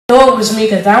noticed me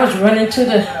because I was running to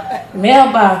the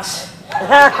mailbox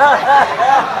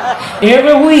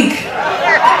every week.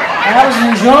 I was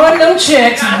enjoying them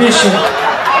checks, Bishop.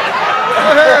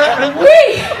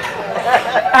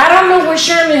 I don't know what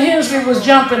Sherman Hensley was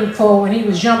jumping for when he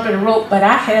was jumping rope, but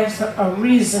I have a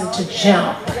reason to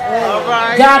jump.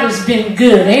 God has been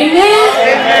good. Amen?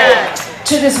 Amen.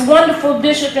 To this wonderful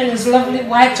bishop and his lovely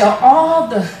wife, to all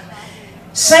the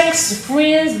saints,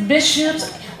 friends,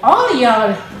 bishops, all of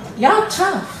y'all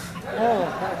tough.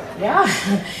 Y'all,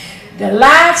 the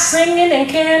live singing and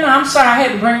carrying on. I'm sorry I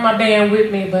had to bring my band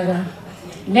with me, but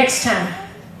next time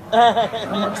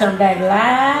I'm going to come back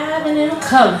live and in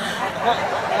color.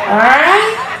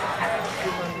 Alright?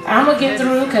 I'm going to get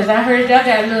through because I heard y'all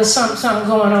got a little something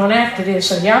going on after this.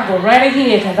 So y'all go right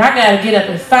ahead because I got to get up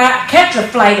at 5, catch a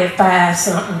flight at 5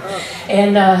 something.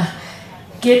 And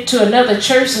get to another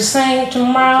church to sing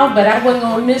tomorrow. But I wasn't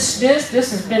going to miss this.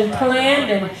 This has been planned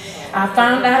and I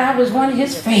found out I was one of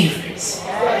his favorites.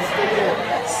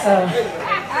 So,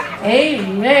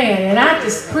 amen. And I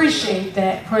just appreciate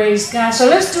that. Praise God. So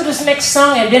let's do this next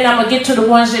song and then I'm going to get to the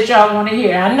ones that y'all want to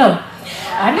hear. I know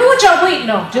what y'all waiting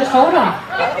on. Just hold on.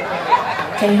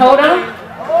 Can you hold on?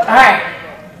 All right.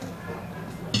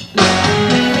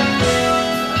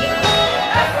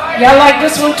 Y'all like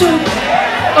this one too?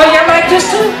 Oh, y'all like this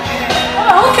too?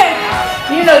 Oh, okay.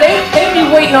 You know, they be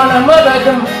waiting on them old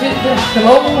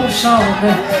songs.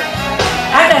 But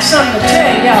I got something to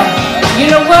tell y'all. You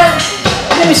know what?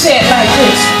 Let me say it like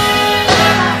this.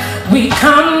 We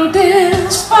come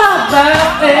this far by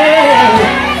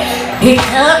faith. Pick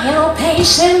up your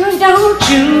pace and don't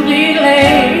you be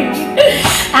late.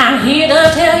 I'm here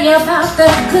to tell you about the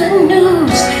good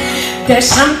news. There's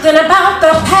something about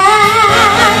the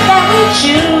path that we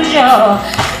choose. Your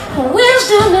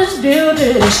wisdom is built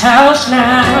this house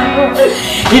now.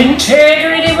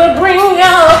 Integrity will bring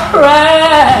your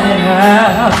pride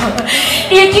out.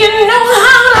 If you know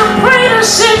how to pray the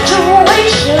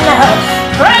situation out,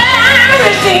 prayer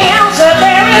is the answer.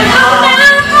 There is no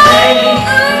doubt.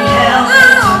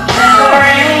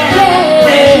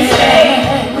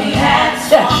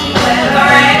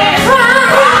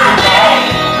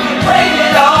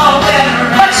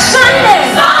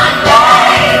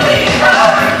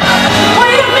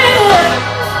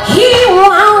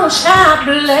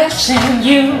 Blessing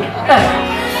you,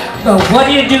 but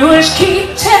what you do is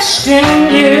keep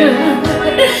testing you,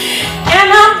 and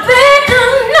I beg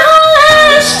of no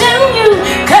less than you,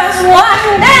 cause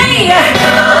one day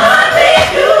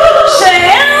say,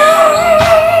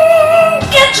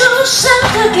 get yourself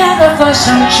together for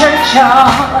some church,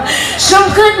 y'all, some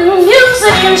good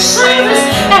music and service,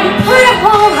 and prayer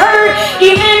won't hurt,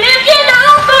 even if you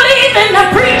don't believe in the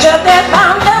preacher. There's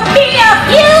bound to be a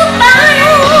few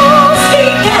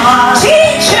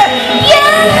teacher,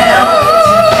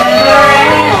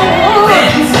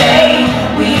 Wednesday,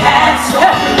 we had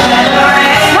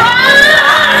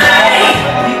Friday,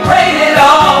 we prayed it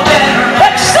all better.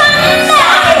 But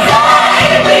Sunday,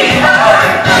 we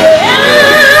heard.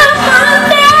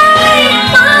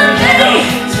 Monday,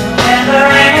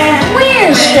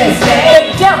 Wednesday, the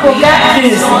devil got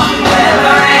busy.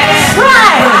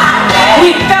 Friday, we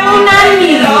fell on our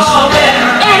knees.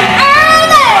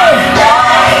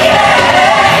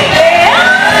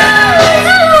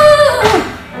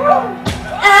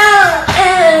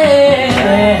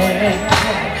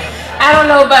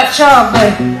 About y'all,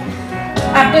 but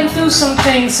I've been through some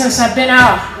things since I've been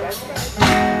out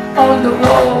on the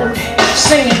road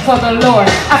singing for the Lord.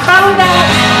 I found out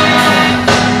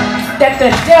that the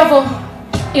devil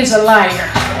is a liar.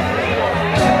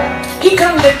 He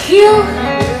comes to kill,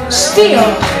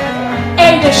 steal,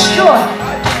 and destroy.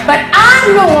 But I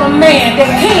know a man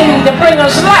that came to bring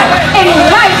us life, and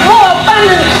life more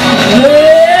abundantly.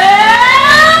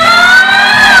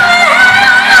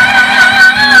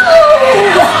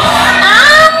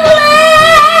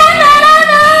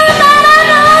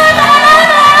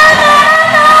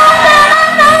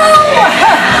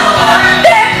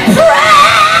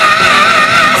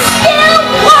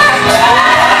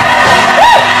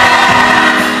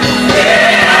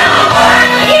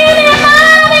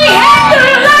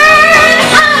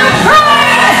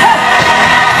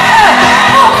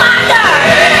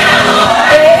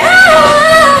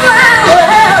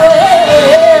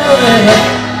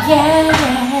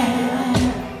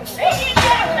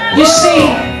 You see,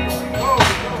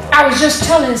 I was just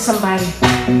telling somebody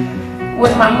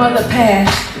when my mother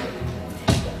passed,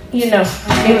 you know,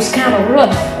 it was kind of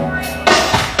rough,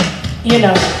 you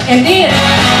know. And then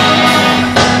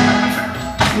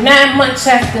 9 months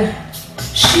after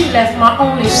she left, my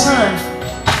only son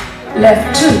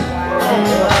left too.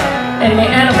 And the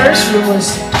anniversary anniversary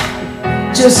was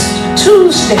just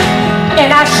Tuesday,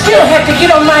 and I still had to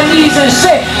get on my knees and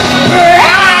say,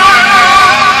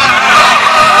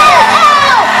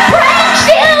 praise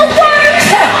still works.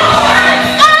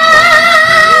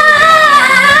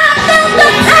 The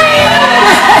pain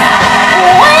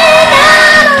way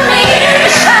down on the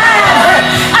inside.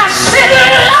 I said,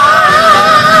 Lord,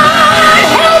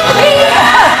 help me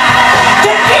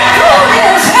to get through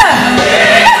this.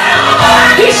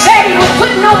 He said he would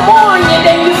put no more on you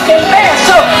than you can bear.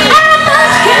 So I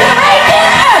must can make it.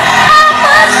 I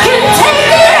must can take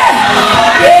it.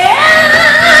 Yeah,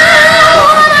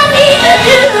 what I need to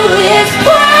do is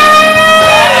pray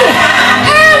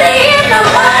early in the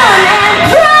morning,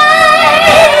 pray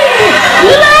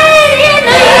late in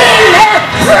the evening,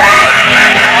 pray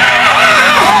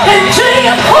until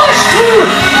you push through.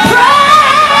 Pray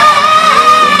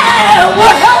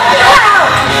will help you out.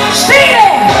 Stay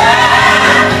there.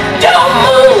 Don't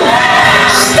move.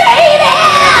 Stay there.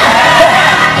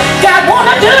 God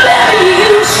wanna deliver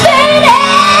you. Stay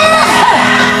there.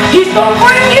 He's gonna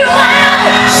bring you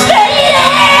out. Stay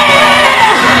there.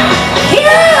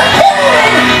 He'll do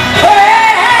it.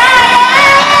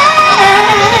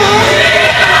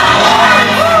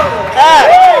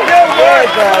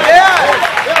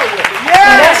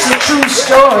 That's a true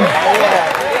story.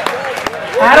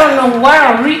 I don't know why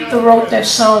Aretha wrote that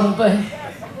song, but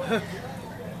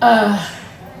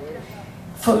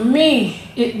for me,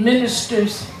 it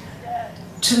ministers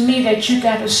to me that you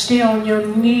got to stay on your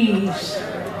knees.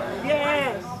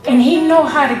 And he know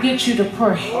how to get you to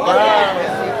pray.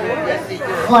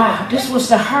 Wow, this was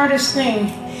the hardest thing.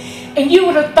 And you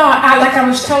would have thought, like I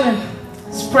was telling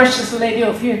this precious lady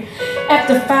over here,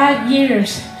 after 5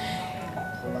 years,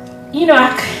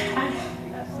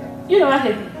 I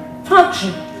could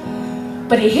function,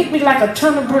 but it hit me like a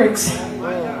ton of bricks.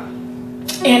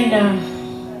 And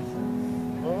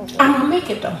I'm gonna make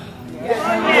it though.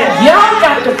 Y'all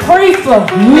got to pray for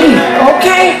me,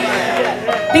 okay?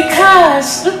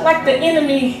 Because look like the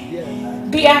enemy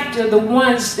be after the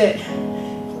ones that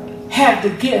have the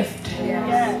gift,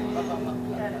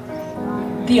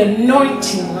 the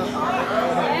anointing.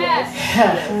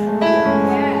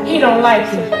 He don't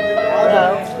like it,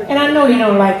 and I know he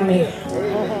don't like me,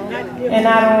 and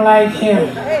I don't like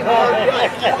him.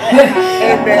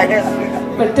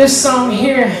 But this song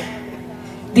here,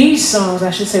 these songs, I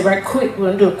should say, right quick,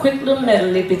 we're gonna do a quick little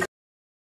medley because